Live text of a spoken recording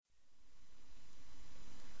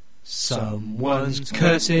Someone's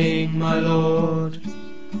cursing my lord.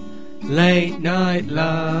 Late night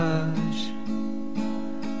lunch.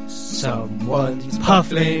 Someone's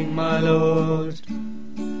puffing my lord.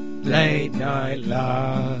 Late night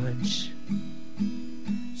lunch.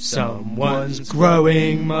 Someone's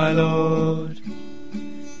growing my lord.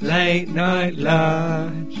 Late night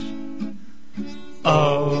lunch.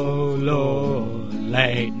 Oh Lord,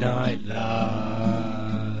 late night lunch.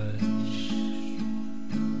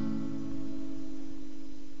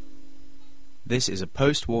 This is a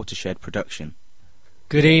post-Watershed production.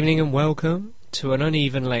 Good evening and welcome to an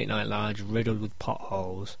uneven late night lunch riddled with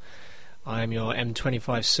potholes. I am your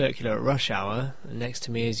M25 circular at rush hour, and next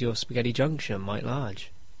to me is your Spaghetti Junction, Mike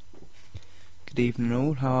Large. Good evening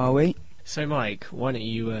all, how are we? So Mike, why don't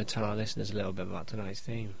you tell our listeners a little bit about tonight's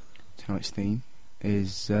theme? Tonight's theme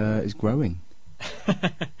is growing.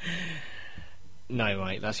 No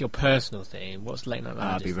Mike, that's your personal theme. What's late night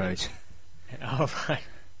lunch? Abbey Road. Oh right.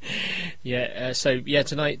 Yeah,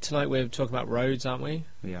 tonight we're talking about roads, aren't we?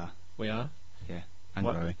 We are. We are? Yeah, and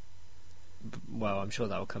What? growing. Well, I'm sure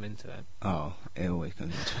that will come into it. Oh, it always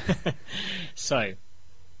comes into it. So,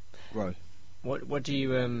 Grow. what do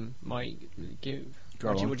you Mike give? Go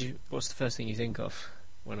on. What's the first thing you think of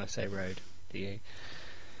when I say road?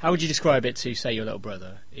 How would you describe it to, say, your little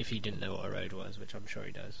brother, if he didn't know what a road was, which I'm sure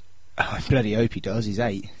he does? Oh, I bloody hope he does, he's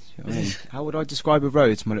 8. Do you know what I mean? How would I describe a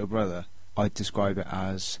road to my little brother? I'd describe it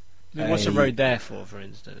as... What's a road there for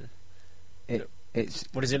instance? It's...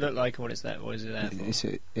 What does it look like and what is it there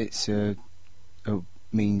for? It's a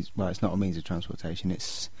means... Well, it's not a means of transportation,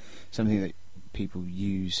 it's something that people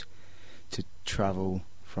use to travel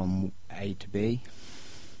from A to B.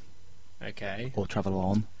 Okay. Or travel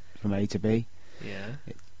on from A to B. Yeah.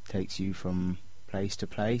 It takes you from place to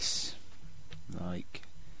place. Like,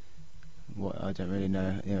 what, I don't really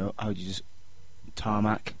know. You know, how would you just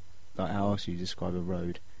tarmac? Like, how else do you describe a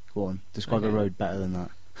road? Go on, describe a road better than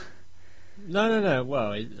that. No.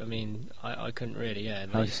 Well, I couldn't really. Yeah,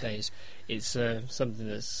 like you say, it's something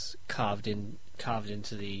that's carved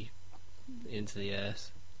into the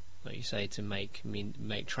earth, like you say, to make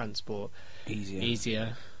transport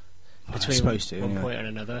easier between one point and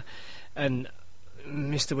another. And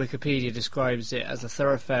Mr. Wikipedia describes it as a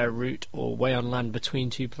thoroughfare route or way on land between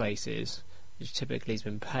two places, which typically has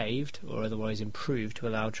been paved or otherwise improved to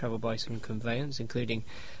allow travel by some conveyance, including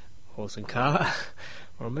horse and cart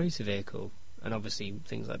or a motor vehicle, and obviously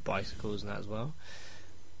things like bicycles and that as well.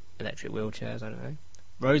 Electric wheelchairs, I don't know.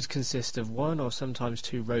 Roads consist of one or sometimes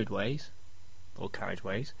two roadways or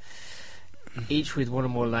carriageways, each with one or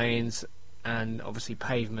more lanes and obviously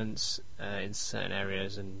pavements in certain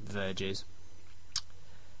areas and verges.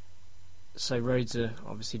 So roads are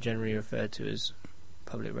obviously generally referred to as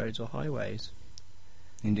public roads or highways.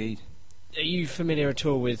 Indeed. Are you familiar at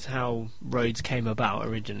all with how roads came about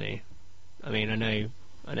originally? I mean, I know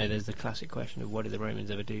there's the classic question of what did the Romans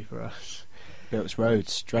ever do for us? Built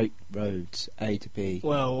roads, straight roads, A to B.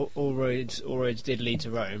 Well, all roads did lead to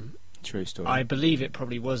Rome. True story. I believe it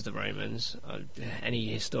probably was the Romans. Any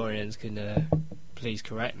historians can please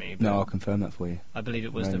correct me. No, I'll confirm that for you. I believe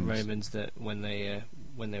it was the Romans that when they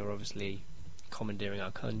were obviously commandeering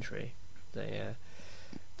our country,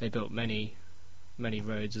 they built many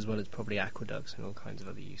roads as well as probably aqueducts and all kinds of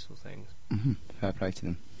other useful things. Mm-hmm. Fair play to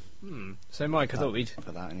them. So, Mike, I thought we'd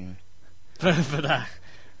for that anyway. for that,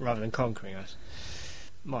 rather than conquering us.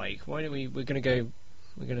 Mike, why don't we're going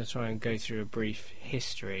to try and go through a brief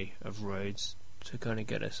history of roads to kind of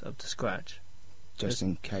get us up to scratch. Just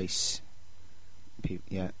in case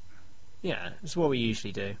people, Yeah, it's what we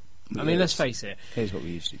usually do. I mean, let's face it. Here's what we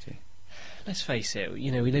usually do. Let's face it,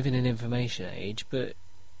 we live in an information age, but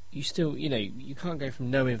you still, you can't go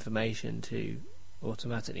from no information to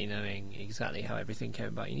automatically knowing exactly how everything came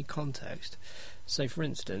about. You need context. So, for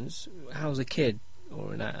instance, how's a kid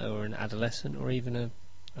or an adolescent or even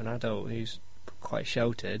an adult who's quite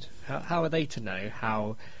sheltered, how are they to know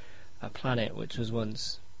how a planet which was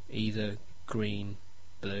once either green,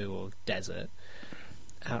 blue or desert,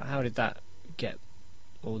 how did that get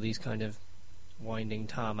all these kind of winding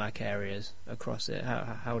tarmac areas across it?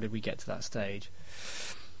 How did we get to that stage?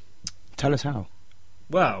 Tell us how.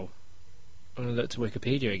 Well, I'm going to look to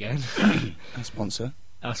Wikipedia again. Our sponsor.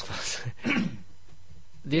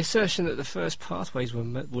 The assertion that the first pathways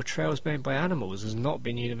were trails made by animals has not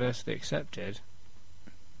been universally accepted.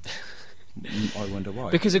 I wonder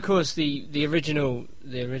why. Because of course the original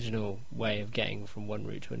way of getting from one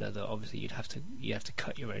route to another, obviously you have to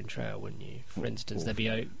cut your own trail, wouldn't you? For instance, there'd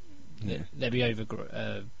be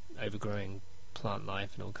overgrowing plant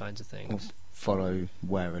life and all kinds of things. follow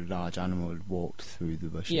where a large animal had walked through the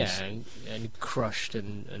bushes. Yeah, and crushed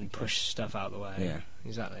and pushed stuff out of the way. Yeah.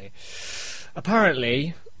 Exactly.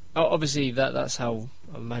 Apparently, obviously that's how,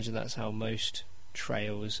 I imagine that's how most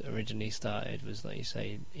trails originally started, was like you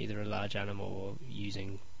say, either a large animal or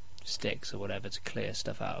using sticks or whatever to clear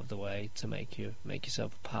stuff out of the way to make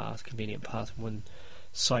yourself a path, convenient path from one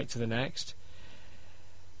site to the next.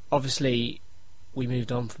 Obviously, we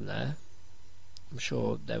moved on from there. I'm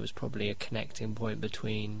sure there was probably a connecting point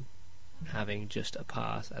between having just a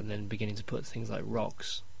path and then beginning to put things like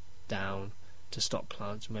rocks down to stop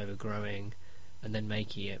plants from overgrowing, and then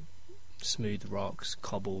making it smooth rocks,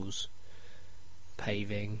 cobbles,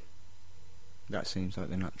 paving. That seems like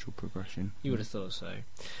the natural progression. You would have thought so.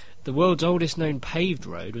 The world's oldest known paved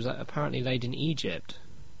road was apparently laid in Egypt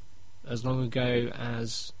as long ago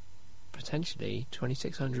as potentially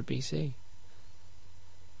 2600 BC.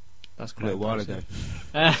 That's quite a little while ago.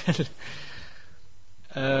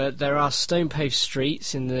 There are stone paved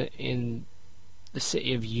streets in the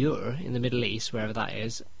city of Ur in the Middle East, wherever that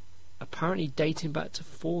is, apparently dating back to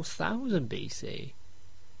 4000 BC.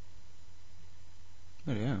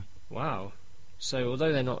 Oh yeah. Wow. So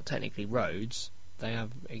although they're not technically roads, they have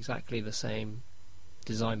exactly the same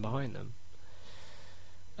design behind them.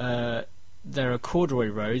 There are corduroy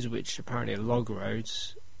roads, which apparently are log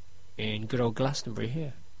roads, in good old Glastonbury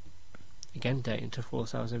here. Again, dating to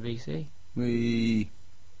 4000 BC. The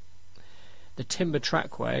Timber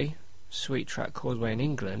Trackway, Sweet Track Causeway in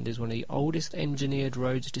England, is one of the oldest engineered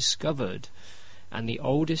roads discovered, and the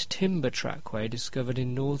oldest timber trackway discovered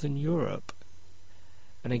in northern Europe.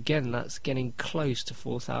 And again, that's getting close to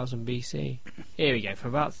 4000 BC. Here we go.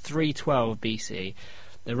 From about 312 BC,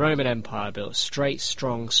 the Roman Empire built straight,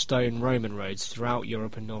 strong stone Roman roads throughout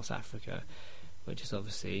Europe and North Africa, which is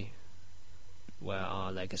obviously where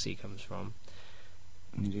our legacy comes from.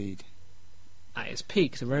 Indeed. At its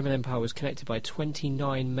peak, the Roman Empire was connected by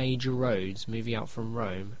 29 major roads moving out from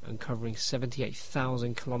Rome and covering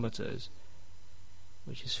 78,000 kilometres,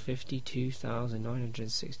 which is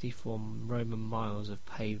 52,964 Roman miles of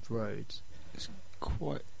paved roads. It's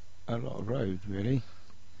quite a lot of road, really,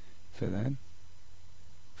 for them.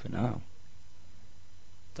 For now.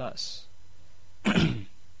 That's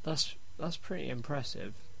pretty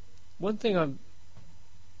impressive. One thing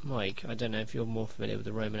Mike, I don't know if you're more familiar with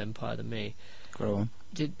the Roman Empire than me. Go on.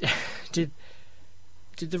 Did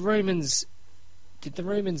the Romans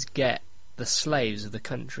get the slaves of the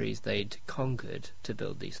countries they'd conquered to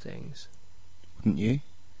build these things? Wouldn't you?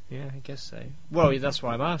 Yeah, I guess so. Well, that's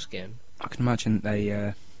why I'm asking. I can imagine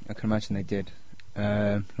they did.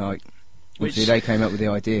 Obviously they came up with the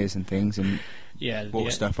ideas and things, and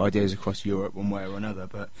brought ideas across Europe one way or another.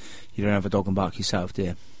 But you don't have a dog and bark yourself, do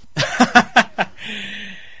you?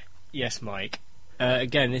 Yes, Mike.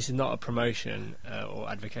 Again, this is not a promotion or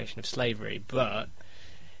advocation of slavery, but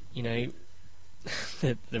you know,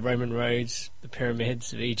 the Roman roads, the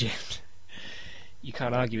pyramids of Egypt. You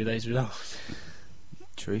can't argue with those results.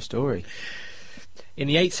 True story. In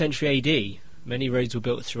the 8th century AD, many roads were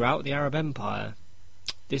built throughout the Arab Empire.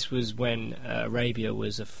 This was when Arabia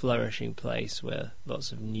was a flourishing place where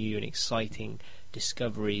lots of new and exciting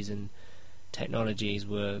discoveries and technologies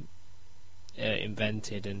were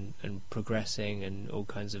invented and progressing, and all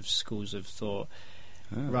kinds of schools of thought,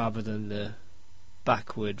 rather than the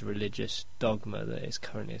backward religious dogma that is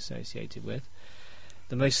currently associated with.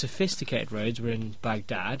 The most sophisticated roads were in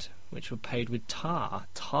Baghdad, which were paved with tar.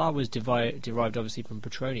 Tar was derived obviously from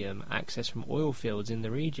petroleum, accessed from oil fields in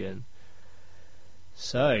the region.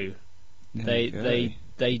 So they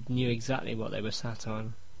knew exactly what they were sat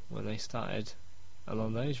on when they started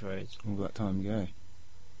along those roads. All that time ago.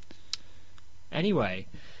 Anyway,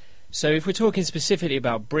 so if we're talking specifically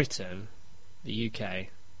about Britain, the UK,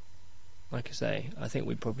 like I say, I think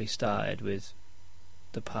we probably started with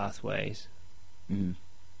the pathways,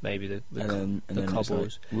 maybe the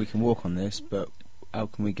cobbles. Like, we can walk on this, but how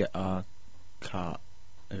can we get our cart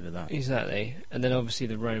over that? Exactly, and then obviously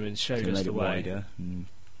the Romans showed us the way.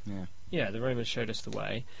 Wider, the Romans showed us the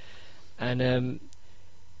way, and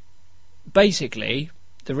basically,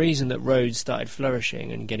 the reason that roads started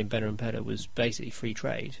flourishing and getting better and better was basically free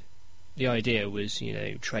trade. The idea was,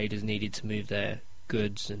 traders needed to move their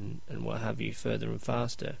goods and what have you further and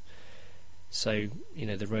faster. So,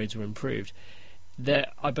 the roads were improved.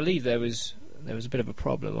 I believe there was a bit of a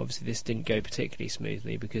problem. Obviously, this didn't go particularly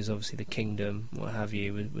smoothly because obviously the kingdom, what have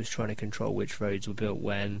you, was trying to control which roads were built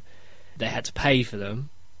when. They had to pay for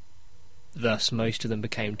them. Thus, most of them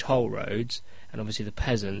became toll roads, and obviously the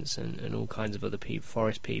peasants and all kinds of other people,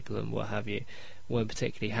 forest people and what have you, weren't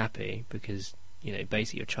particularly happy because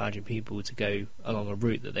basically you're charging people to go along a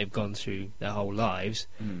route that they've gone through their whole lives.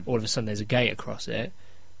 All of a sudden there's a gate across it.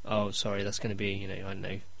 Oh, sorry, that's going to be, I don't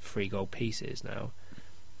know, 3 gold pieces now.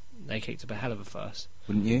 They kicked up a hell of a fuss.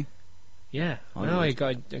 Wouldn't you? Yeah, I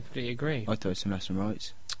completely agree. I'd throw some left and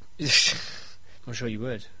rights. I'm sure you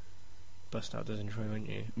would. Bust out Dozen Troy, wouldn't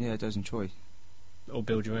you? Yeah, Dozen Troy. Or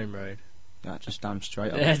build your own road. Yeah, just damn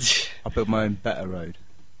straight up. I'll build my own better road.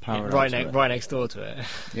 Right next door to it.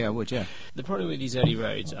 Yeah, I would, yeah. The problem with these early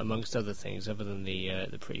roads, amongst other things, other than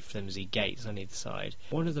the pretty flimsy gates on either side,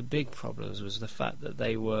 one of the big problems was the fact that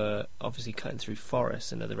they were obviously cutting through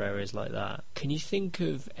forests and other areas like that. Can you think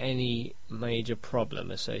of any major problem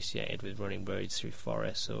associated with running roads through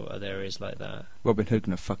forests or other areas like that? Robin Hood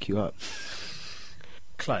gonna fuck you up.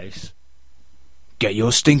 Close. Get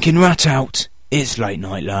your stinking rat out! It's late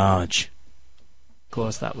night large. Of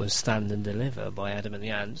course, that was Stand and Deliver by Adam and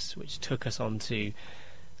the Ants, which took us on to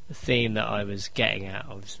the theme that I was getting at,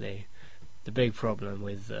 obviously. The big problem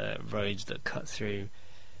with roads that cut through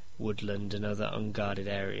woodland and other unguarded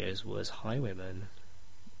areas was highwaymen.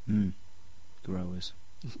 Growers.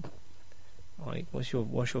 What's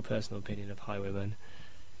your personal opinion of highwaymen?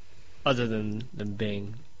 Other than them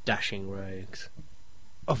being dashing rogues.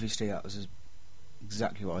 Obviously, that was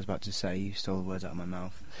exactly what I was about to say. You stole the words out of my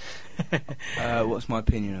mouth. What's my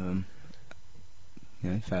opinion of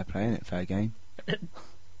them? Fair play, innit? Fair game.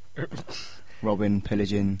 Robbing,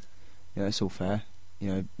 pillaging, it's all fair.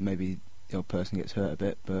 Maybe the old person gets hurt a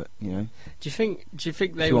bit, but Do you think they if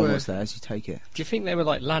you were? want what's theirs, you take it. Do you think they were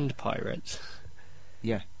like land pirates?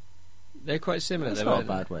 Yeah. They're quite similar. That's not a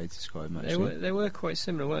bad way to describe them, actually. They were quite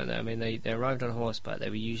similar, weren't they? I mean, they arrived on horseback. They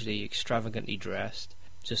were usually extravagantly dressed,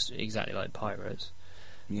 just exactly like pirates.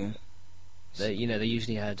 Yeah. They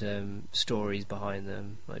usually had stories behind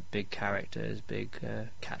them, like big characters, big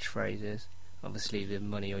catchphrases. Obviously, the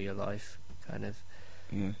money or your life kind of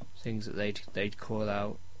things that they'd call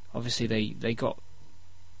out. Obviously, they got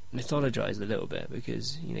mythologized a little bit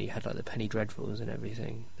because you had like the Penny Dreadfuls and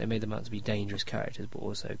everything. They made them out to be dangerous characters, but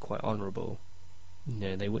also quite honourable.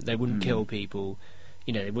 They wouldn't kill people.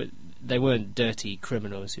 They weren't dirty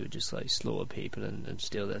criminals who would just like slaughter people and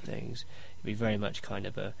steal their things. It'd be very much kind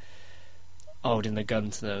of a holding the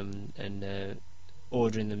gun to them and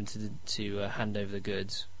ordering them to hand over the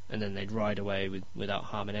goods, and then they'd ride away without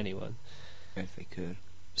harming anyone. If they could.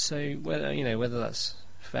 So whether that's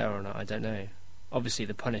fair or not, I don't know. Obviously,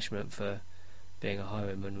 the punishment for being a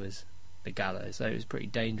highwayman was the gallows. So it was pretty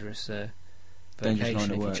dangerous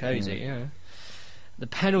vocation if you chose it. Yeah. The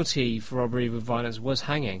penalty for robbery with violence was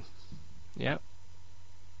hanging. Yeah.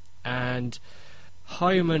 And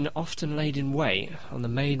highwaymen often laid in wait on the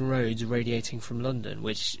main roads radiating from London,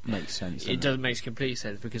 which makes sense. Makes complete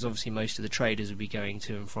sense because obviously most of the traders would be going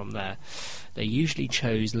to and from there. They usually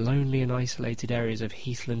chose lonely and isolated areas of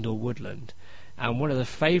heathland or woodland, and one of the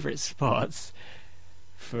favourite spots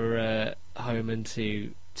for highwaymen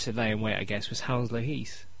to lay in wait, I guess, was Hounslow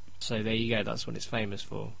Heath. So there you go. That's what it's famous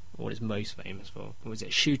for. Or what it's most famous for. Was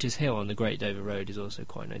it Shooter's Hill on the Great Dover Road is also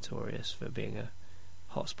quite notorious for being a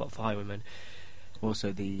hot spot for highwaymen.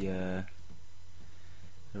 Also the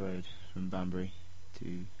road from Banbury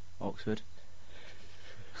to Oxford.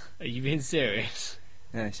 Are you being serious?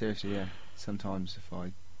 Yeah, seriously, yeah. Sometimes if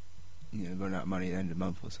I run out of money at the end of the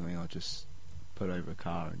month or something, I'll just pull over a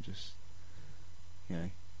car and just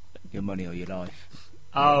your money or your life.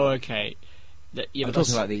 Oh, okay. I'm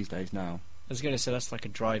talking about these days now. I was going to say that's like a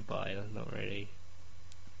drive-by. That's not really.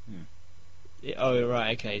 Yeah. Oh,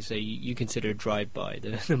 right. Okay, so you consider a drive-by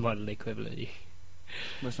the modern equivalent?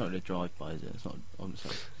 Well, it's not really a drive-by, is it? It's not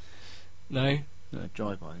honestly. No. No,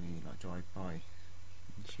 drive-by. You mean like drive-by and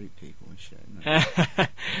shoot people and shit.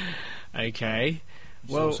 Okay.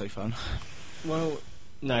 It's also fun. Well,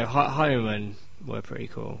 no. Highwaymen were pretty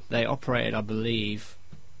cool. They operated, I believe,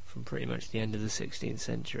 from pretty much the end of the 16th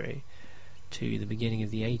century to the beginning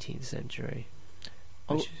of the 18th century,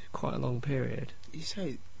 which is quite a long period. You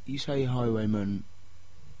say highwaymen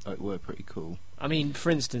were pretty cool. I mean, for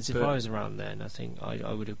instance, if I was around then, I think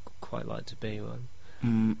I would have quite liked to be one.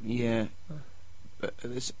 Yeah, but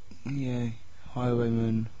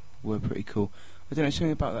highwaymen were pretty cool. I don't know,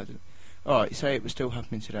 something about that. Alright, say it was still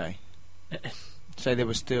happening today. Say there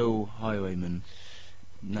were still highwaymen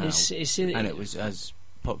now, and it was as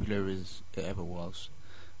popular as it ever was.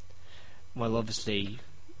 Well, obviously,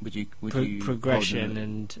 would you progression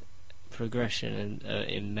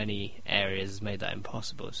in many areas has made that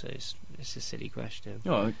impossible. So it's a silly question.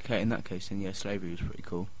 Oh, okay. In that case, then yeah, slavery was pretty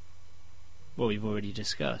cool. Well, we've already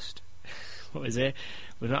discussed. What was it?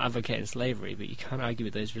 We're not advocating slavery, but you can't argue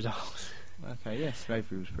with those results. Okay, yeah,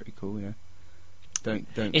 slavery was pretty cool. Yeah. Don't.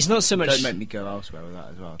 It's not so much. Don't make me go elsewhere with that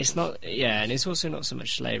as well. It's not. Yeah, and it's also not so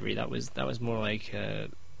much slavery. That was more like.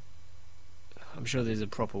 I'm sure there's a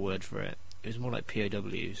proper word for it. It was more like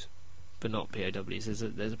POWs, but not POWs.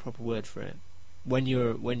 There's a proper word for it. When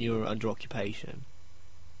you're under occupation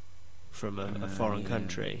from a foreign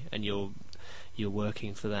country and you're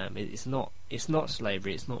working for them, it's not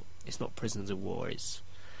slavery. It's not prisoners of war.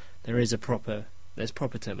 There's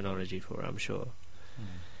proper terminology for it. I'm sure.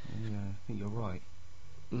 Yeah, I think you're right.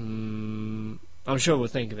 I'm sure we'll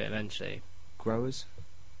think of it eventually. Growers?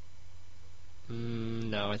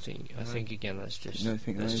 No, I think again that's just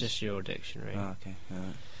just your dictionary. Oh, okay.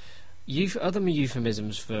 Other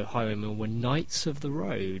euphemisms for highwaymen were knights of the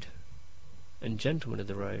road and gentlemen of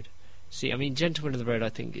the road. See, I mean, gentlemen of the road I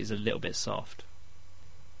think is a little bit soft.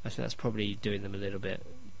 I think that's probably doing them a little bit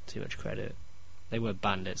too much credit. They were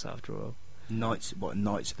bandits after all. Knights of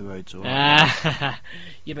the road's alright.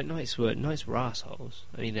 Yeah, but knights were assholes.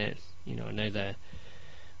 I mean, I know they're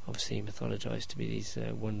obviously mythologized to be these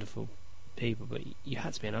wonderful people, but you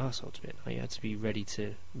had to be an arsehole to be it. You had to be ready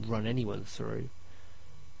to run anyone through.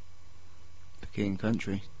 For king and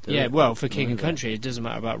country. For king and country, it doesn't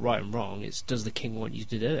matter about right and wrong. It's does the king want you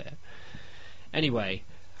to do it? Anyway.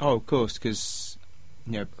 Oh, of course, because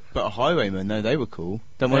but a highwayman, no, they were cool.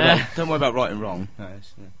 Don't worry about right and wrong. No,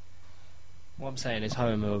 what I'm saying is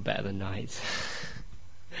highwaymen were better than knights.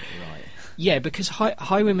 Right. Yeah, because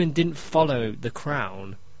highwaymen didn't follow the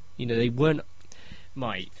crown. They weren't.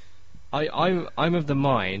 Mate, I'm of the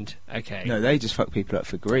mind. Okay. No, they just fuck people up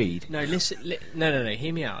for greed. No, listen. No.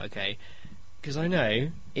 Hear me out, okay? Because I know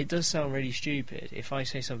it does sound really stupid if I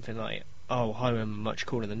say something like, "Oh, highwaymen are much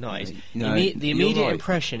cooler than knights." No, the immediate right.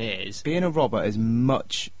 impression is being a robber is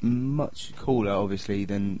much cooler, obviously,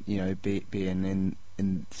 than being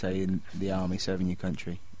in the army serving your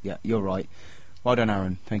country. Yeah, you're right. Well done,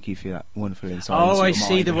 Aaron. Thank you for that wonderful insight. Oh, I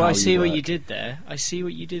see what you did there. I see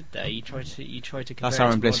what you did there. You tried to compare. That's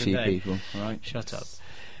Aaron it to Bliss for you modern day. people, all right? Shut up.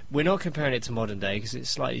 We're not comparing it to modern day because it's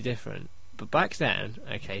slightly different. But back then,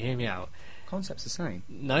 okay, hear me out. Concept's the same.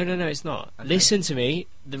 No, it's not. Okay. Listen to me.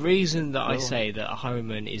 The reason that I say that a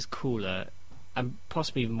highwayman is cooler and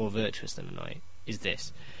possibly even more virtuous than a knight is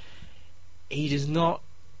this: he does not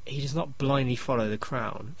blindly follow the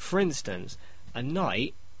crown. For instance, a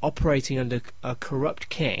knight operating under a corrupt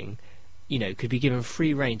king, could be given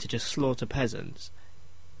free rein to just slaughter peasants,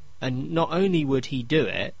 and not only would he do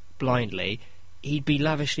it blindly, he'd be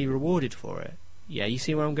lavishly rewarded for it. Yeah, you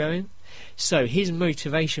see where I'm going? So his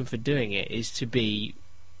motivation for doing it is to be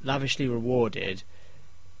lavishly rewarded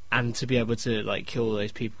and to be able to kill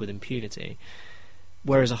those people with impunity.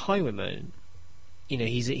 Whereas a highwayman,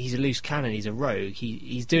 he's a loose cannon, he's a rogue,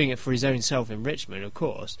 he's doing it for his own self-enrichment, of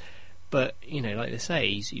course. But like they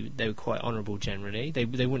say, they were quite honourable generally. They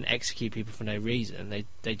wouldn't execute people for no reason.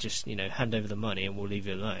 They just hand over the money and we'll leave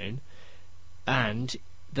you alone. And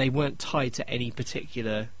they weren't tied to any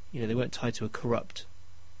particular. They weren't tied to a corrupt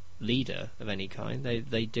leader of any kind.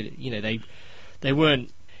 They did it. They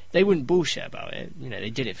wouldn't bullshit about it. They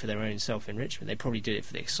did it for their own self-enrichment. They probably did it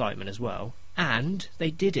for the excitement as well. And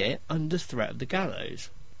they did it under threat of the gallows.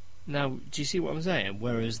 Now, do you see what I'm saying?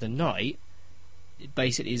 Whereas the knight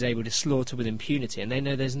basically is able to slaughter with impunity, and they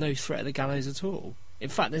know there's no threat of the gallows at all. In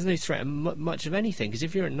fact, there's no threat of much of anything, because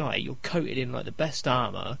if you're a knight, you're coated in the best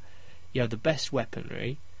armour, you have the best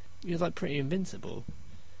weaponry, you're pretty invincible.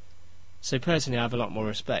 So personally, I have a lot more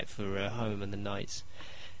respect for highwaymen than knights.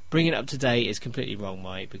 Bringing it up to date is completely wrong,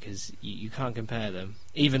 Mike, because you can't compare them,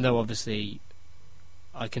 even though obviously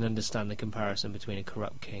I can understand the comparison between a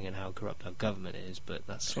corrupt king and how corrupt our government is, but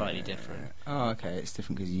that's slightly different. Oh, okay, it's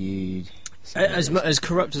different because you. As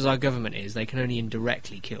corrupt as our government is, they can only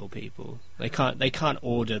indirectly kill people. They can't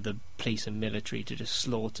order the police and military to just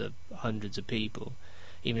slaughter hundreds of people,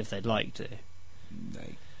 even if they'd like to.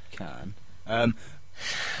 They can. All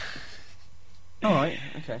right.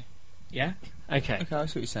 Okay. Yeah. Okay. Okay, I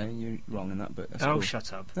see what you're saying. You're wrong in that, but that's cool.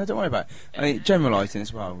 Shut up. No, don't worry about it. I mean, generalising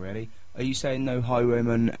as well, really. Are you saying no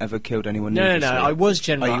highwayman ever killed anyone? No. I was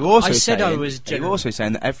generalising. I was. Are you also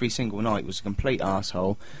saying that every single knight was a complete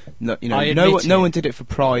arsehole? No one did it for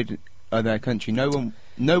pride of their country. No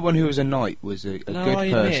one who was a knight was a good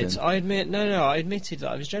person. I admitted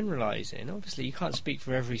that I was generalising. Obviously, you can't speak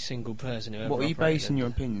for every single person who ever. What are you basing your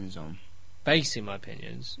opinions on? Basing my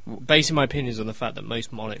opinions on the fact that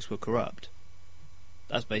most monarchs were corrupt.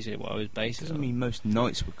 That's basically what I was basing. Doesn't mean most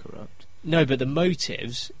knights were corrupt. No, but the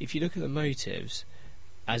motives, if you look at the motives,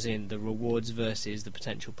 as in the rewards versus the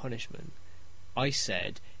potential punishment, I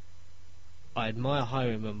said I admire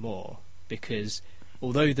highwaymen more because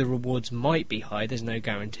although the rewards might be high, there's no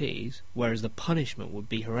guarantees, whereas the punishment would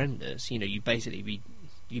be horrendous. You know, you'd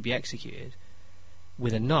be executed.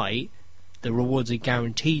 With a knight, the rewards are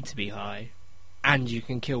guaranteed to be high, and you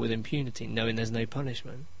can kill with impunity, knowing there's no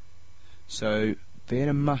punishment. So, being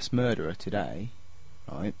a mass murderer today,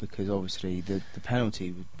 right, because obviously the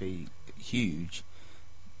penalty would be huge,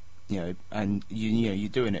 you know, and you're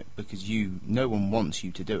doing it because no one wants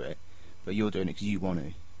you to do it, but you're doing it because you want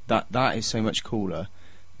to. That is so much cooler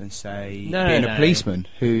than, say, being a policeman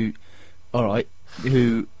who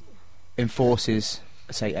enforces,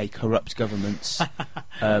 say, a corrupt government's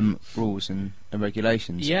rules and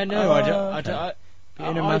regulations. Yeah, no,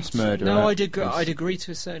 being a mass murderer. No, I'd agree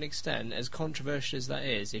to a certain extent, as controversial as that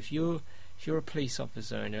is. If you're a police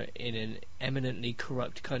officer in an eminently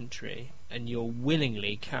corrupt country and you're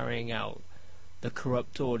willingly carrying out the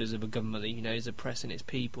corrupt orders of a government that you know is oppressing its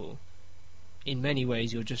people, in many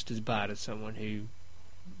ways you're just as bad as someone who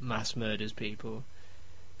mass murders people,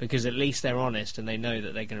 because at least they're honest and they know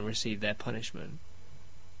that they're going to receive their punishment.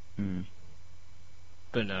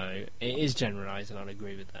 But no, it is generalised, and I'd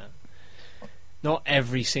agree with that. Not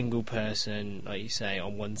every single person, like you say,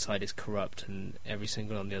 on one side is corrupt and every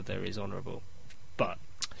single on the other is honourable. But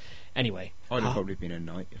anyway, I'd have probably been a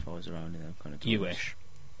knight if I was around in that kind of times. You wish.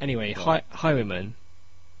 Anyway, highwaymen,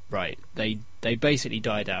 right? They basically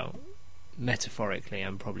died out, metaphorically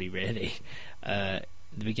and probably really, at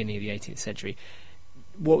the beginning of the 18th century.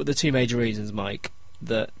 What were the two major reasons, Mike,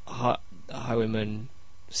 that highwaymen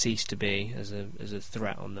ceased to be as a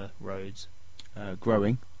threat on the roads?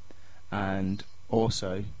 Growing, and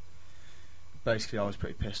also, basically, I was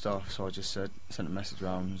pretty pissed off, so I just sent a message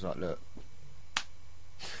around and was like, look,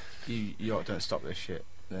 you don't stop this shit,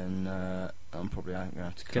 then I'm probably going to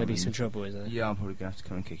have to come. Going to be some trouble, isn't it? Yeah, I'm probably going to have to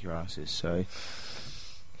come and kick your asses. So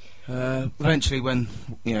eventually, when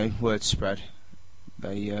word spread,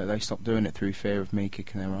 they stopped doing it through fear of me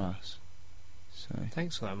kicking their ass. So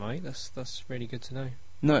thanks for that, Mike. That's really good to know.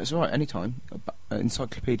 No, it's alright. Anytime.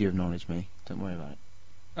 Encyclopedia of knowledge, me. Don't worry about it.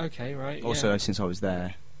 Okay, right. Also, since I was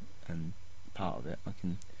there and part of it, I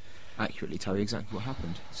can accurately tell you exactly what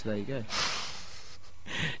happened. So there you go.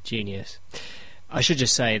 Genius. I should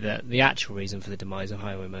just say that the actual reason for the demise of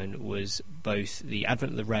highwaymen was both the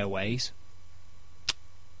advent of the railways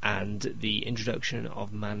and the introduction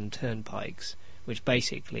of manned turnpikes, which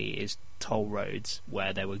basically is toll roads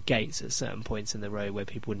where there were gates at certain points in the road where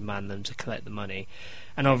people would man them to collect the money.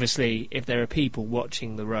 And obviously, if there are people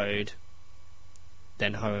watching the road,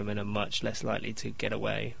 then highwaymen are much less likely to get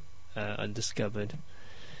away undiscovered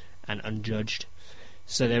and unjudged.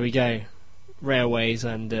 So there we go. Railways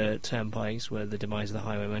and turnpikes were the demise of the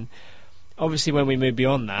highwaymen. Obviously, when we move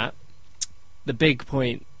beyond that, the big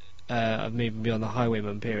point of moving beyond the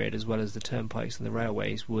highwayman period, as well as the turnpikes and the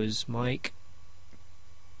railways, was, Mike?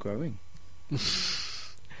 Growing.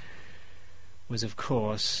 Was, of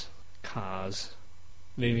course, cars.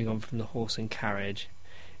 Moving on from the horse and carriage.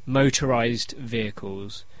 Motorised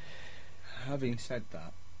vehicles. Having said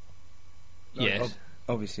that, yes,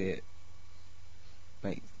 obviously it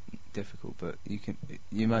makes it difficult, but you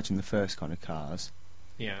imagine the first kind of cars,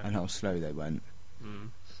 and how slow they went,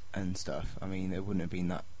 and stuff. I mean, it wouldn't have been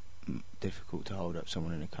that difficult to hold up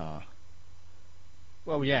someone in a car.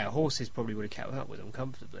 Well, yeah, horses probably would have kept up with them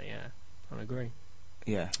comfortably. Yeah, I agree.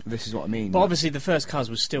 Yeah, this is what I mean. But obviously, the first cars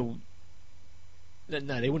were still.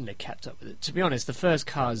 No, they wouldn't have kept up with it. To be honest, the first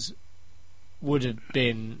cars would have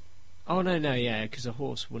been. Oh no, yeah, because a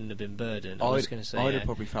horse wouldn't have been burdened. I was going to say I'd have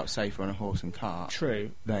probably felt safer on a horse and cart.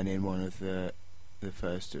 True. Than in one of the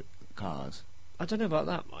first cars. I don't know about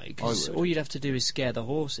that, Mike. Because all you'd have to do is scare the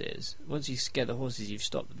horses. Once you scare the horses, you've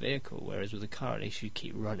stopped the vehicle. Whereas with a car, at least you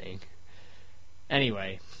keep running.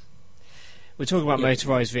 Anyway, we're talking about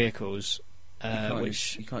motorised vehicles,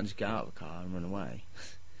 which you can't just get out of the car and run away.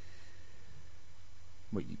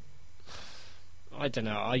 I don't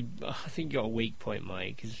know. I think you got a weak point,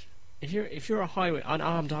 Mike. Cause if you're an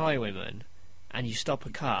unarmed highwayman and you stop a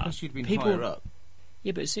car, plus you'd been people, higher up.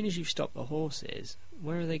 Yeah, but as soon as you've stopped the horses,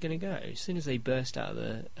 where are they going to go? As soon as they burst out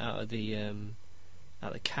of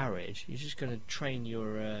the carriage, you're just going to train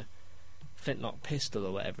your flintlock pistol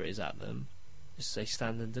or whatever it is at them. Just say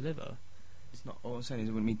stand and deliver. It's not. All I'm saying is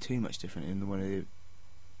it wouldn't be too much different in one of the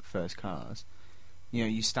first cars.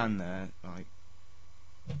 You stand there like.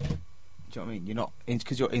 Do you know what I mean? You're not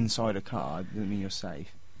because you're inside a car doesn't mean you're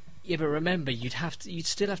safe. Yeah, but remember, you'd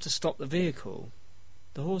still have to stop the vehicle.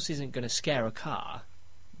 The horse isn't going to scare a car.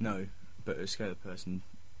 No, but it'll scare the person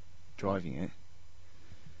driving it.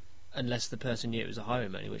 Unless the person knew it was a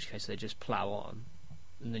highwayman, in which case they just plough on,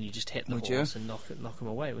 and then you just hit the horse and knock them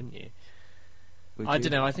away, wouldn't you? I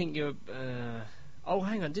don't know. I think you're. Oh,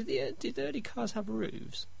 hang on. Did the early cars have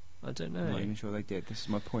roofs? I don't know. I'm not even sure they did. This is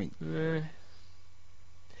my point.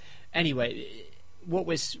 Anyway, what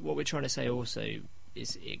we're trying to say also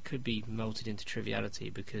is it could be melted into triviality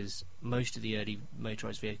because most of the early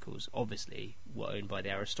motorised vehicles obviously were owned by the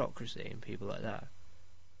aristocracy and people like that.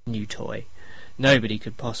 New toy. Nobody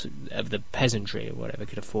could possibly, of the peasantry or whatever,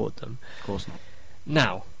 could afford them. Of course not.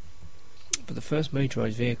 Now, but the first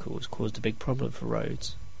motorised vehicles caused a big problem for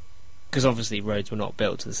roads. Because obviously roads were not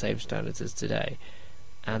built to the same standards as today.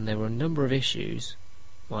 And there were a number of issues,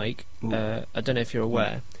 Mike, I don't know if you're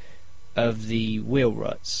aware, of the wheel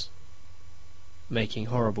ruts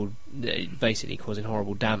basically causing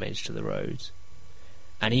horrible damage to the roads.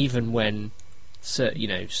 And even when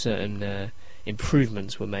certain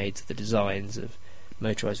improvements were made to the designs of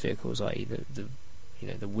motorised vehicles, i.e.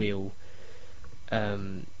 the wheel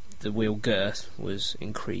girth was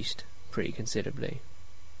increased pretty considerably,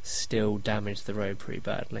 still damaged the road pretty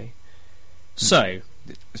badly. So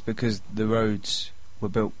it's because the roads were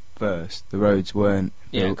built first. The roads weren't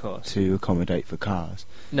built to accommodate for cars.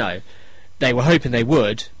 No, they were hoping they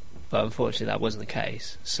would, but unfortunately that wasn't the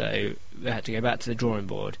case. So we had to go back to the drawing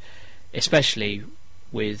board, especially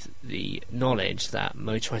with the knowledge that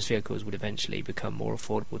motorised vehicles would eventually become more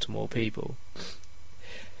affordable to more people.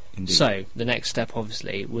 Indeed. So the next step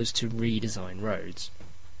obviously was to redesign roads.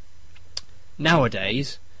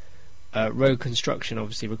 Nowadays, road construction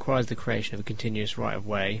obviously requires the creation of a continuous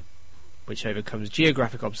right-of-way which overcomes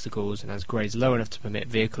geographic obstacles and has grades low enough to permit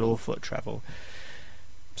vehicle or foot travel.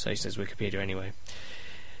 So says Wikipedia anyway.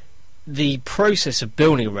 The process of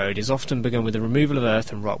building a road is often begun with the removal of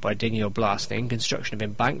earth and rock by digging or blasting, construction of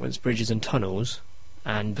embankments, bridges and tunnels,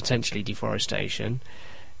 and potentially deforestation,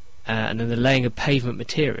 and then the laying of pavement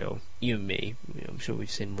material. You and me, I'm sure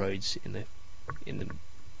we've seen roads in the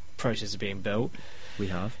process of being built. We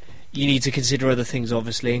have. You need to consider other things,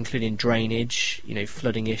 obviously, including drainage,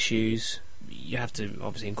 flooding issues. You have to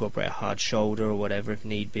obviously incorporate a hard shoulder or whatever if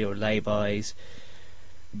need be, or lay-bys.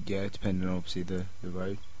 Yeah, depending on obviously the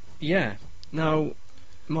road. Yeah. Now,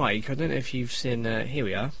 Mike, I don't know if you've seen... here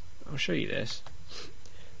we are. I'll show you this.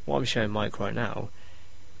 What I'm showing Mike right now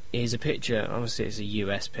is a picture. Obviously, it's a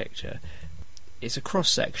US picture. It's a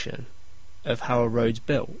cross-section of how a road's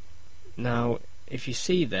built. Now, if you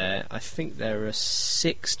see there, I think there are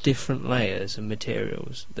 6 different layers of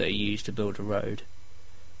materials that are used to build a road.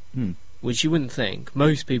 Which you wouldn't think.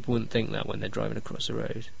 Most people wouldn't think that when they're driving across a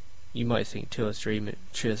road. You might think 2 or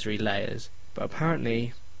 3 layers. But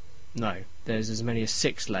apparently, no. There's as many as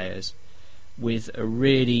 6 layers with a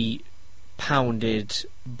really pounded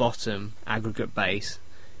bottom aggregate base,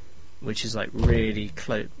 which is like really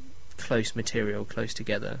close material, close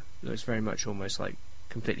together. It's very much almost like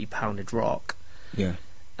completely pounded rock. Yeah.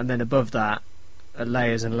 And then above that are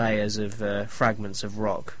layers and layers of fragments of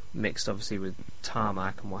rock, mixed obviously with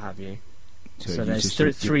tarmac and what have you. So there's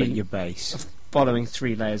your base. Following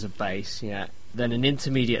 3 layers of base, yeah. Then an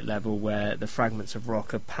intermediate level where the fragments of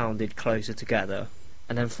rock are pounded closer together.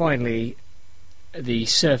 And then finally the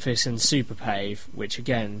surface and super pave, which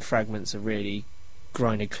again fragments are really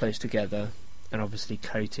grinded close together and obviously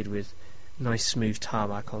coated with nice smooth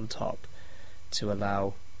tarmac on top to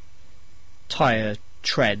allow tyre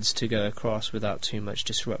treads to go across without too much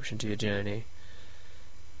disruption to your journey.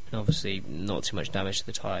 And obviously not too much damage to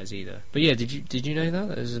the tyres either. But yeah, did you know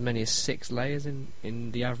that there's as many as 6 layers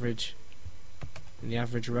in the average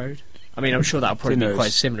road? I mean, I'm sure that'll probably be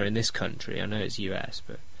quite similar in this country. I know it's US,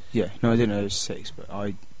 but yeah, no, I didn't know it was 6, but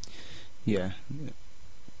I knew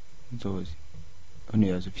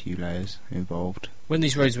there was a few layers involved. When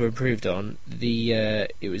these roads were improved on,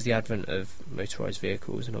 it was the advent of motorised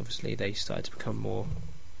vehicles, and obviously they started to become more.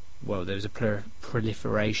 Well, there was a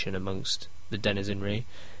proliferation amongst the denizenry.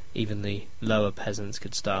 Even the lower peasants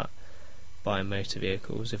could start buying motor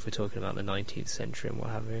vehicles. If we're talking about the 19th century and what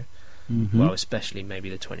have you. Mm-hmm. Well, especially maybe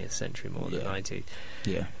the 20th century more than the 19th.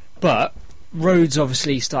 Yeah. But roads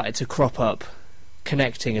obviously started to crop up,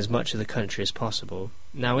 connecting as much of the country as possible.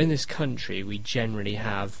 Now, in this country, we generally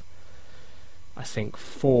have, I think,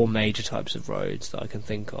 4 major types of roads that I can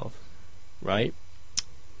think of. Right?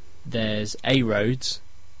 There's A roads.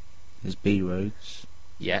 There's B roads.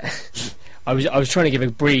 Yeah. I was trying to give a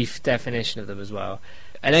brief definition of them as well.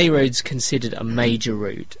 An A road's considered a major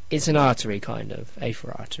route. It's an artery, kind of. A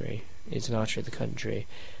for artery. It's an artery of the country.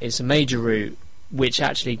 It's a major route which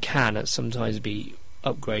actually can sometimes be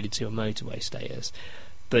upgraded to a motorway status,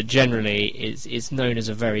 but generally it's known as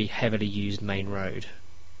a very heavily used main road.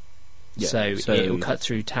 Yeah, so it will cut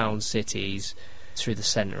through towns, cities, through the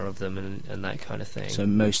centre of them and that kind of thing. So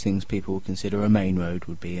most things people would consider a main road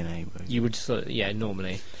would be an A road. You would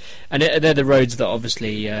normally, and they're the roads that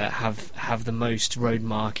obviously have the most road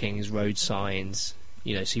markings, road signs.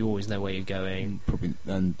 So you always know where you're going. Probably,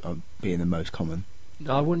 and being the most common. I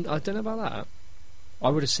don't know about that. I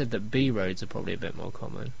would have said that B roads are probably a bit more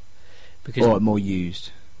common, or more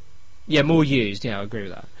used. Yeah, more used. Yeah, I agree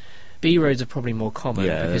with that. B roads are probably more common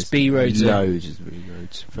because B roads loads of B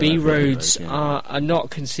roads. B roads are not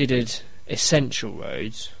considered essential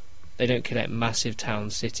roads. They don't connect massive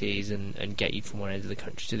towns, cities, and get you from one end of the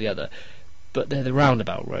country to the other. But they're the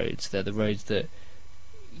roundabout roads. They're the roads that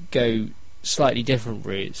go slightly different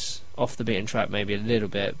routes, off the beaten track maybe a little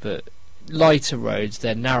bit, but lighter roads.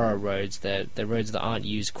 They're narrow roads. They're roads that aren't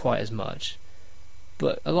used quite as much.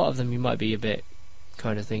 But a lot of them you might be a bit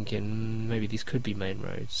kind of thinking maybe these could be main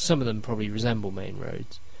roads. Some of them probably resemble main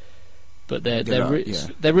roads, but their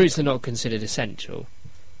routes are not considered essential.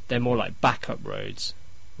 They're more like backup roads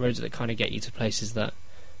that kind of get you to places that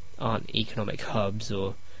aren't economic hubs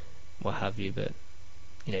or what have you, but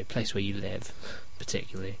place where you live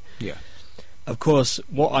particularly. Yeah. Of course,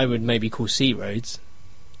 what I would maybe call C roads,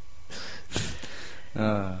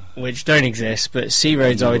 which don't exist, but C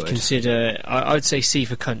roads I would consider. I would say C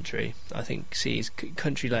for country. I think C is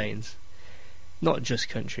country lanes, not just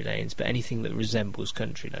country lanes, but anything that resembles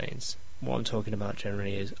country lanes. What I'm talking about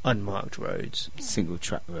generally is unmarked roads, single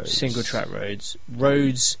track roads,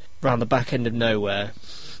 roads round the back end of nowhere,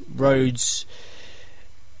 roads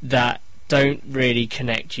that don't really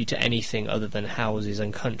connect you to anything other than houses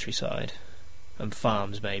and countryside and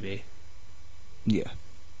farms, maybe. Yeah.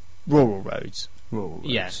 Rural roads.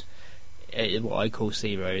 Yeah, what I call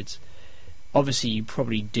C roads. Obviously, you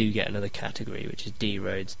probably do get another category, which is D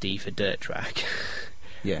roads, D for dirt track,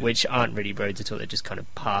 which aren't really roads at all. They're just kind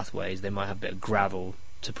of pathways. They might have a bit of gravel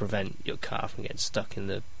to prevent your car from getting stuck in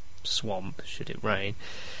the swamp should it rain.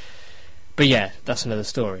 But yeah, that's another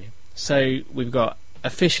story. So we've got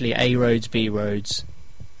officially A roads, B roads,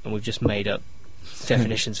 and we've just made up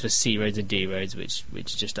definitions for C roads and D roads, which are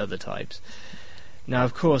just other types. Now,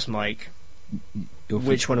 of course, Mike,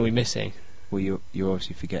 which one are we missing? Well, you're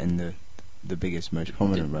obviously forgetting the biggest, most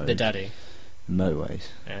prominent road. The daddy. The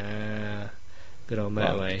motorways. Good old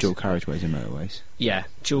motorways. Dual carriageways and motorways. Yeah,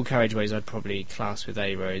 dual carriageways I'd probably class with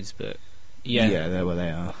A roads, but yeah. Yeah, they're where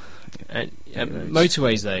they are. And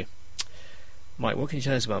motorways, though. Mike, what can you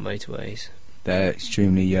tell us about motorways? They're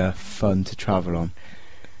extremely fun to travel on.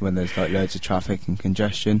 When there's like loads of traffic and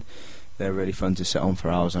congestion, they're really fun to sit on for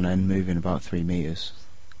hours on end, moving about 3 metres.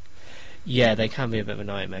 Yeah, they can be a bit of a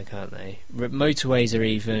nightmare, can't they? Motorways are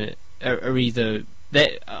either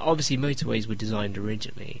obviously motorways were designed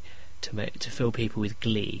originally to fill people with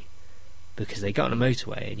glee, because they got on a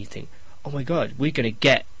motorway and you think, oh my god, we're going to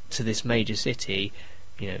get to this major city,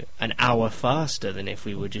 an hour faster than if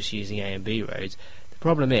we were just using A and B roads. The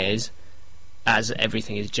problem is, as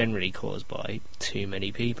everything is generally caused by too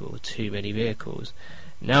many people, too many vehicles,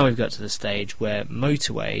 now we've got to the stage where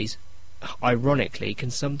motorways, ironically,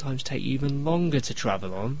 can sometimes take you even longer to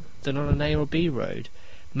travel on than on an A or B road,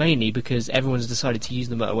 mainly because everyone's decided to use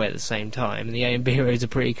the motorway at the same time and the A and B roads are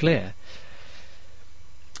pretty clear.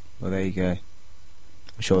 Well, there you go.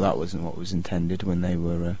 I'm sure that wasn't what was intended when they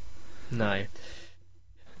were... No.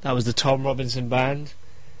 That was the Tom Robinson Band,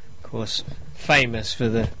 of course, famous for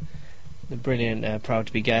the brilliant Proud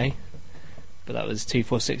to be Gay, but that was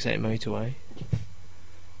 2468 motorway.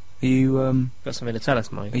 Are you got something to tell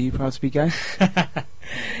us, Mike? Are you proud to be gay?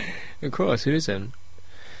 Of course, who isn't?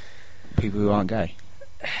 People who aren't gay.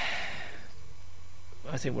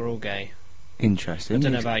 I think we're all gay. Interesting. I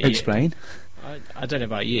don't know about Explain. I don't know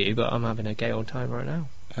about you, but I'm having a gay old time right now.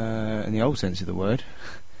 In the old sense of the word.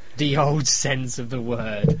 The old sense of the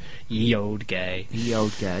word. Ye old gay. Ye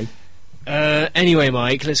old gay. Anyway,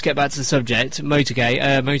 Mike, let's get back to the subject.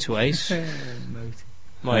 Motorways.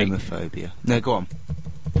 Mike. Homophobia. No, go on.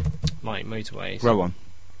 Mike, motorways. Row on.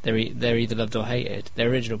 They're either loved or hated. Their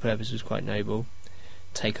original purpose was quite noble.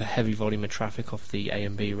 Take a heavy volume of traffic off the A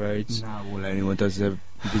and B roads. Now all anyone does is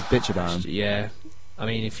bitch about them. Yeah. I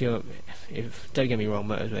mean, if don't get me wrong,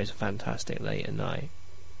 motorways are fantastic late at night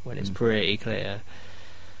when it's pretty clear.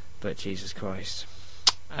 But Jesus Christ.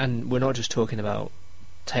 And we're not just talking about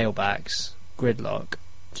tailbacks, gridlock.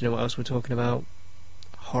 Do you know what else we're talking about?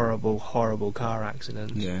 Horrible, horrible car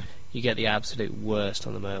accidents. Yeah. You get the absolute worst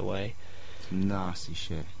on the motorway. Some nasty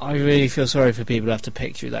shit. I really feel sorry for people who have to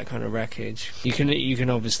pick through that kind of wreckage. You can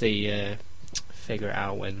obviously figure it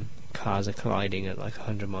out when cars are colliding at like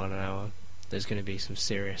 100 miles an hour. There's going to be some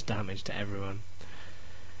serious damage to everyone.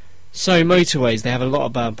 So motorways, they have a lot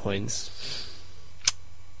of bad points.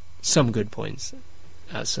 some good points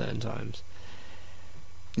at certain times.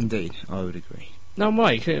 Indeed, I would agree. Now,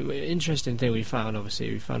 Mike, interesting thing we found.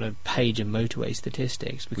 Obviously, we found a page of motorway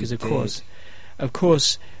statistics because, of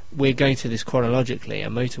course, we're going through this chronologically,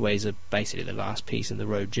 and motorways are basically the last piece in the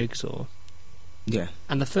road jigsaw. Yeah.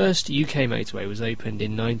 And the first UK motorway was opened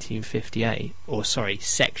in 1958,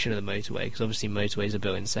 section of the motorway, because obviously motorways are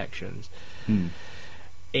built in sections.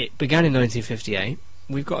 It began in 1958.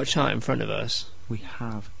 We've got a chart in front of us. We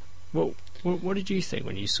have. What did you think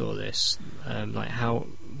when you saw this?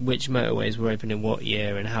 Which motorways were opened in what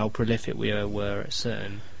year, and how prolific we were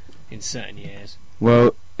in certain years?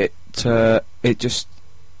 Well, it just.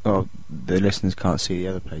 Oh, the listeners can't see the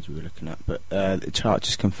other page we were looking at, but the chart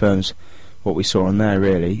just confirms what we saw on there.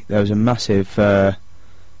 Really, there was a massive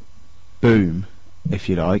boom, if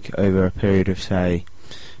you like, over a period of say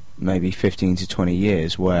maybe 15 to 20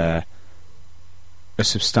 years, where a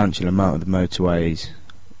substantial amount of the motorways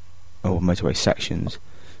or motorway sections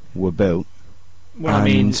were built. Well,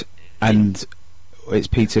 and it's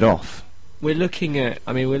petered off. We're looking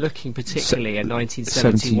particularly at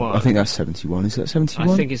 1971. I think that's 71. Is that 71?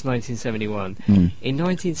 I think it's 1971. In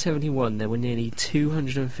 1971, there were nearly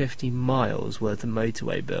 250 miles worth of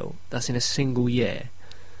motorway built. That's in a single year.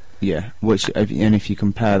 Yeah, and if you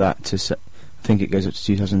compare that to, I think it goes up to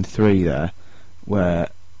 2003 there, where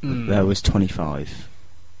there was 25.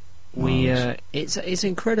 It's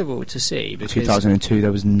incredible to see because 2002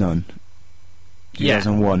 there was none.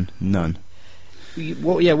 2001 none.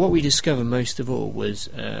 What we discovered most of all was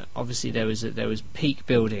obviously there was peak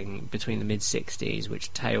building between the mid 60s,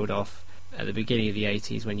 which tailed off at the beginning of the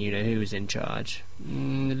 80s when you know who was in charge.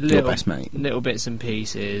 Your best mate. Little bits and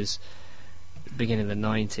pieces. Beginning of the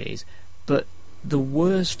 90s, but the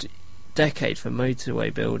worst decade for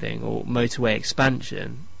motorway building or motorway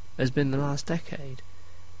expansion has been the last decade.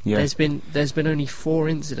 Yeah. There's been only 4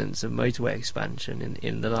 incidents of motorway expansion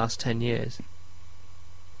in the last 10 years.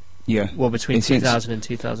 Yeah. Well, between 2000 and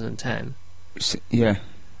 2010. Yeah.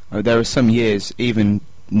 There are some years, even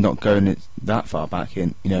not going that far back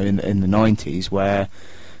in the 90s, where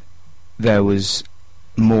there was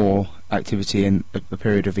more activity in a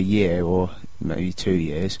period of a year or maybe 2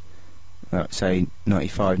 years, say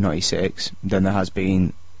 95, 96, than there has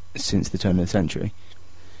been since the turn of the century.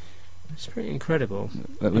 It's pretty incredible.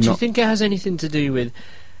 Do you think it has anything to do with...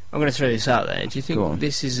 I'm going to throw this out there. Do you think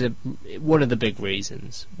this is one of the big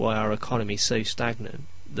reasons why our economy is so stagnant,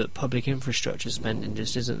 that public infrastructure spending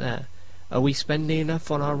just isn't there? Are we spending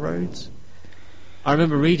enough on our roads? I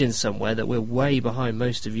remember reading somewhere that we're way behind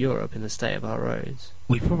most of Europe in the state of our roads.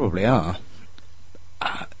 We probably are.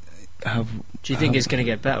 Do you think it's going to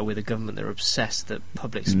get better with a government that are obsessed that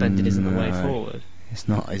public spending isn't the way forward? It's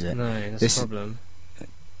not, is it? No, that's the problem.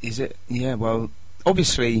 Is it? Yeah, well,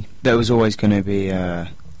 obviously there was always going to be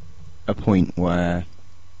a point where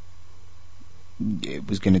it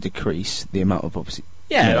was going to decrease the amount of, obviously...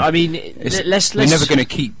 Yeah, I mean, let's... We're never going to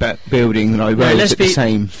keep building roads at the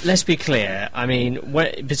same... Let's be clear. I mean,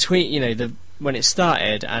 when it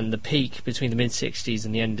started and the peak between the mid-60s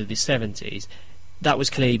and the end of the 70s, that was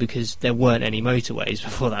clearly because there weren't any motorways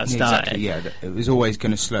before that started. Exactly, yeah. It was always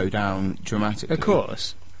going to slow down dramatically. Of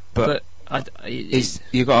course. But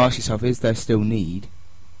you've got to ask yourself, is there still need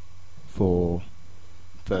for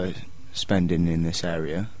spending in this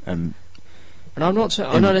area? And I'm not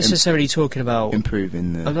necessarily talking about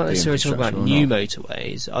improving the... I'm not necessarily talking about new not.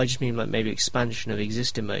 motorways. I just mean like maybe expansion of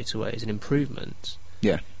existing motorways and improvements.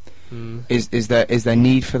 Yeah. Is there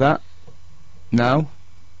need for that now?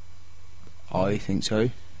 I think so.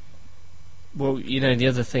 Well, the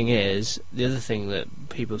other thing that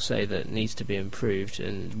people say that needs to be improved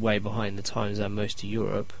and way behind the times are most of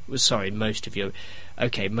Europe. Most of Europe.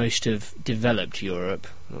 Okay, most of developed Europe.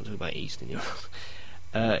 I'm not talking about Eastern Europe.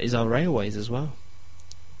 Is our railways as well.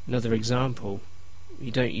 Another example.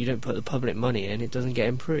 You don't put the public money in, it doesn't get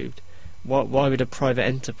improved. Why would a private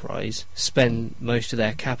enterprise spend most of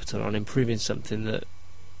their capital on improving something that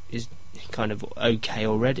is kind of okay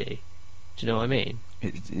already? Do you know what I mean?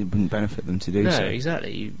 It wouldn't benefit them to do so. No,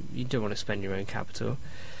 exactly. You don't want to spend your own capital.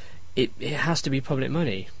 It has to be public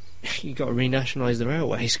money. You've got to renationalise the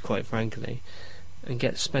railways, quite frankly, and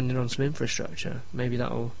get spending on some infrastructure. Maybe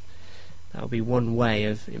that'll be one way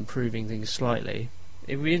of improving things slightly.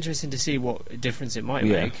 It would be interesting to see what difference it might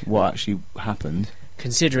make. What actually happened.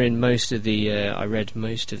 Considering most of the, I read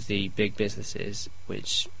most of the big businesses,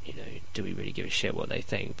 which, do we really give a shit what they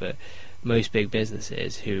think, but most big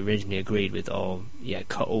businesses who originally agreed with,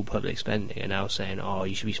 cut all public spending, are now saying,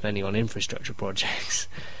 you should be spending on infrastructure projects.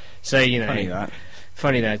 So,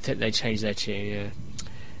 funny that they changed their tune, yeah.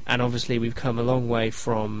 And obviously we've come a long way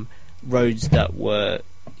from roads that were,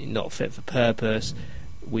 not fit for purpose.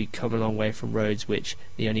 We come a long way from roads which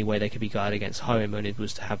the only way they could be guarded against highwaymen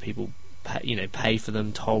was to have people pay for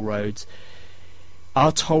them. Toll roads.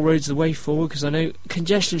 Are toll roads the way forward? Because I know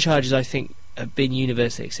congestion charges, I think, have been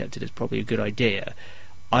universally accepted as probably a good idea.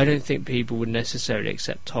 I don't think people would necessarily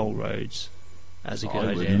accept toll roads as a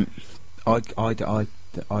good idea.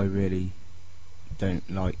 I really don't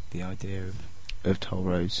like the idea of toll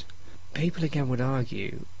roads. People again would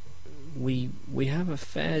argue we have a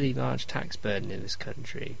fairly large tax burden in this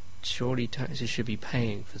country. Surely taxes should be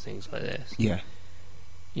paying for things like this. Yeah.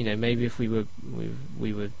 You know, maybe if we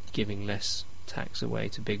were giving less tax away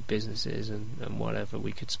to big businesses and whatever,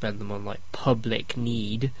 we could spend them on like public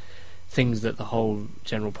need, things that the whole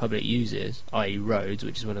general public uses, i.e. roads,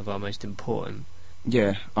 which is one of our most important.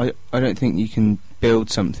 Yeah, I don't think you can build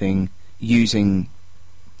something using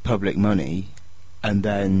public money and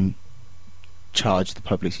then charge the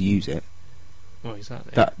public to use it. Well,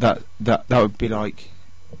 exactly. That would be like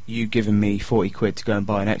you giving me 40 quid to go and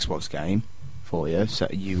buy an Xbox game for you, so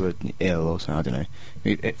you were ill or something, I don't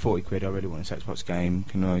know. At 40 quid, I really want this Xbox game.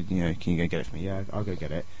 Can you go get it for me? Yeah, I'll go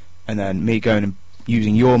get it. And then me going and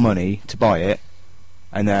using your money to buy it,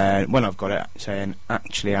 and then when I've got it, saying,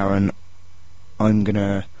 actually, Aaron, I'm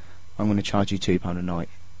gonna charge you £2 a night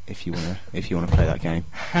if you wanna play that game.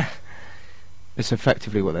 It's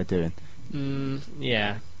effectively what they're doing.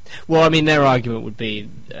 Yeah. Well, I mean, their argument would be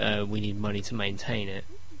we need money to maintain it,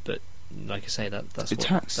 but like I say,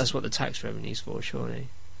 that's what the tax revenue's for, surely.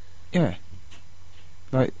 Yeah.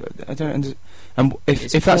 Like, I don't understand. And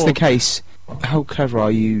if that's the case, how clever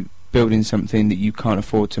are you building something that you can't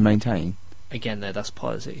afford to maintain? Again, though, that's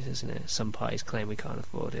politics, isn't it? Some parties claim we can't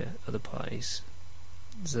afford it. Other parties,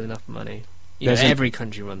 there's enough money. Every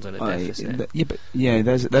country runs on a deficit.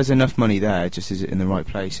 There's enough money there. Just is it in the right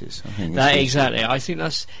places? I think exactly. I think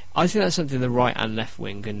that's something the right and left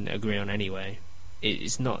wing can agree on anyway.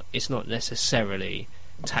 It's not necessarily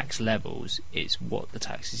tax levels. It's what the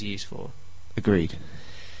tax is used for. Agreed.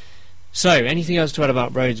 So, anything else to add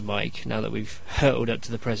about roads, Mike? Now that we've hurtled up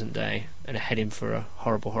to the present day and are heading for a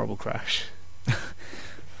horrible, horrible crash.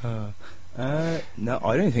 No, I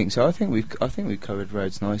don't think so. I think we've covered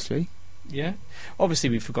roads nicely. Yeah, obviously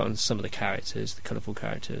we've forgotten some of the characters, the colourful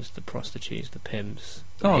characters, the prostitutes, the pimps,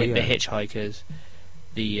 the hitchhikers,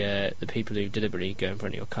 the people who deliberately go in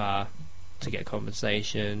front of your car to get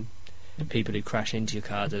compensation, people who crash into your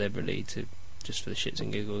car deliberately just for the shits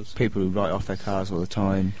and giggles, people who write off their cars all the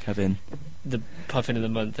time. Kevin, the puffin of the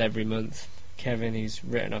month every month. Kevin, who's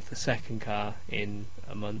written off the second car in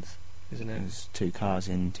a month, isn't it? There's 2 cars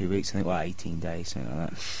in 2 weeks. I think 18 days, something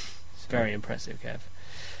like that. So. Very impressive, Kev.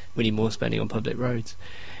 We need more spending on public roads.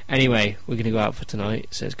 Anyway, we're going to go out for tonight,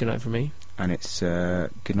 so it's good night from me. And it's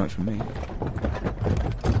good night from me.